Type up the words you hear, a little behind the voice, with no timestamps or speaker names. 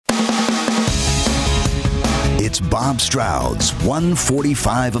Bob Stroud's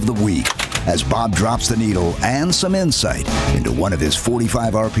 145 of the week as Bob drops the needle and some insight into one of his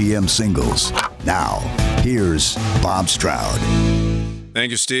 45 RPM singles. Now, here's Bob Stroud.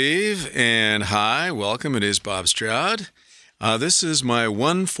 Thank you, Steve, and hi, welcome. It is Bob Stroud. This is my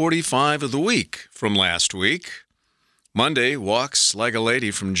 145 of the week from last week. Monday, Walks Like a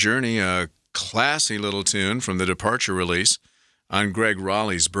Lady from Journey, a classy little tune from the Departure release on Greg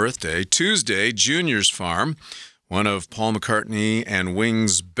Raleigh's birthday. Tuesday, Junior's Farm, one of Paul McCartney and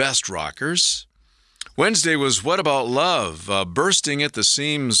Wings' best rockers. Wednesday was What About Love, a bursting at the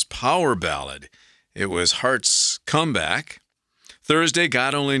seams power ballad. It was Heart's Comeback. Thursday,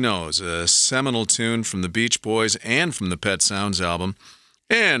 God Only Knows, a seminal tune from the Beach Boys and from the Pet Sounds album.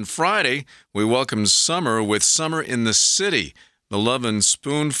 And Friday, we welcomed summer with Summer in the City, the Lovin'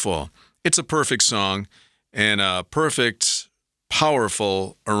 Spoonful. It's a perfect song and a perfect,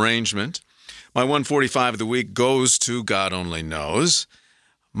 powerful arrangement. My 145 of the week goes to God Only Knows.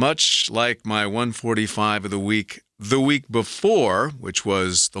 Much like my 145 of the week before, which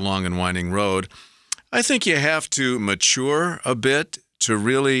was The Long and Winding Road, I think you have to mature a bit to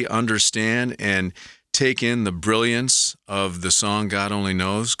really understand and take in the brilliance of the song God Only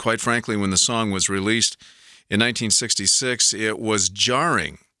Knows. Quite frankly, when the song was released in 1966, it was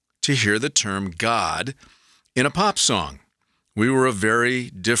jarring to hear the term God in a pop song. We were a very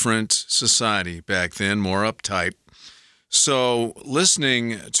different society back then, more uptight. So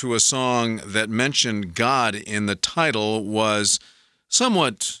listening to a song that mentioned God in the title was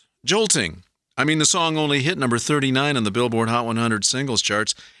somewhat jolting. I mean, the song only hit number 39 on the Billboard Hot 100 singles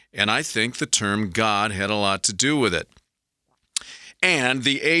charts, and I think the term God had a lot to do with it. And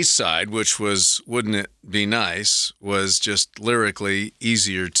the A-side, which was Wouldn't It Be Nice, was just lyrically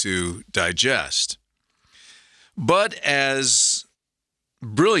easier to digest. But as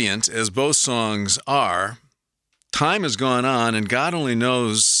brilliant as both songs are, time has gone on, and God Only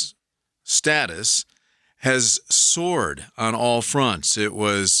Knows status has soared on all fronts. It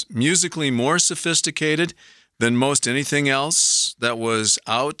was musically more sophisticated than most anything else that was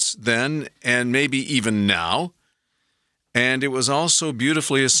out then and maybe even now. And it was also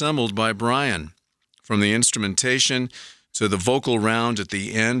beautifully assembled by Brian. From the instrumentation to the vocal round at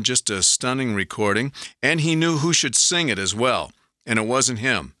the end, just a stunning recording. And he knew who should sing it as well. And it wasn't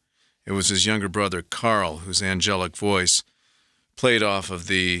him. It was his younger brother, Carl, whose angelic voice played off of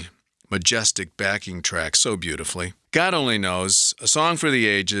the majestic backing track so beautifully. God Only Knows, a song for the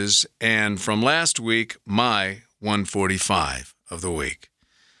ages, and from last week, my 145 of the week.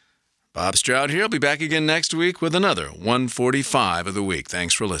 Bob Stroud here. I'll be back again next week with another 145 of the week.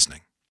 Thanks for listening.